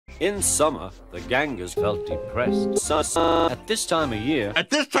In summer, the gangers felt depressed. At this time of year, At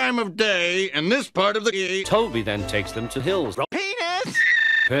this time of day, in this part of the... Toby then takes them to hills. Penis!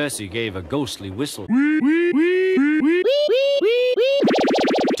 Percy gave a ghostly whistle.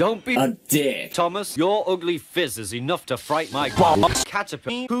 Don't be a dick. Thomas, your ugly fizz is enough to fright my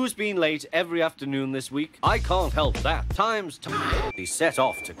caterpillar. Who's been late every afternoon this week? I can't help that. Time's time. He set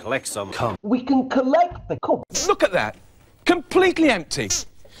off to collect some cum. We can collect the cum. Look at that. Completely empty.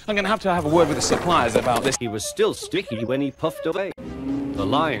 I'm going to have a word with the suppliers about this. He was still sticky when he puffed away. The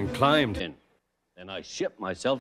lion climbed in, and I shipped myself